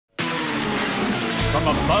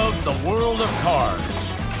From above the world of cars,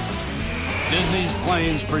 Disney's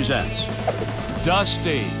Planes presents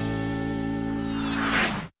Dusty.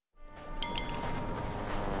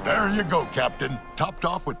 There you go, Captain. Topped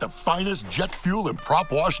off with the finest jet fuel in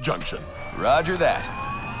Prop Wash Junction. Roger that.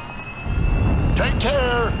 Take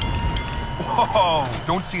care! Whoa,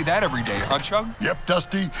 don't see that every day, huh, Chug? Yep,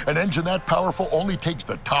 Dusty. An engine that powerful only takes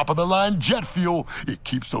the top-of-the-line jet fuel. It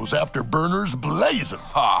keeps those afterburners blazing.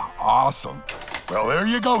 Ha, awesome. Well, there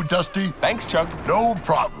you go, Dusty. Thanks, Chug. No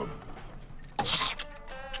problem.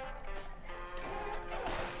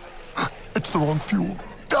 It's the wrong fuel.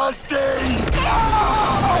 Dusty! Look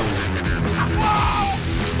out!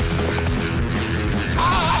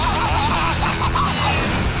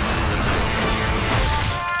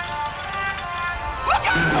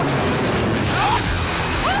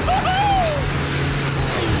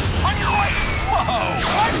 On your right! Whoa!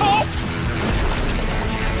 My fault!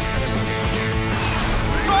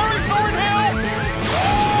 Sorry, Thornhill!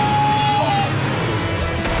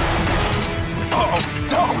 Oh!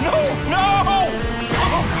 No, no, no!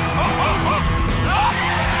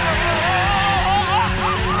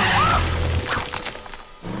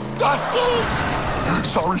 Dusty!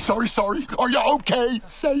 Sorry. Are you okay?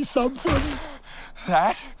 Say something.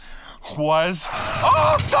 That was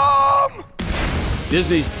awesome!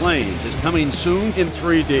 Disney's Planes is coming soon in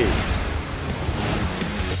 3D.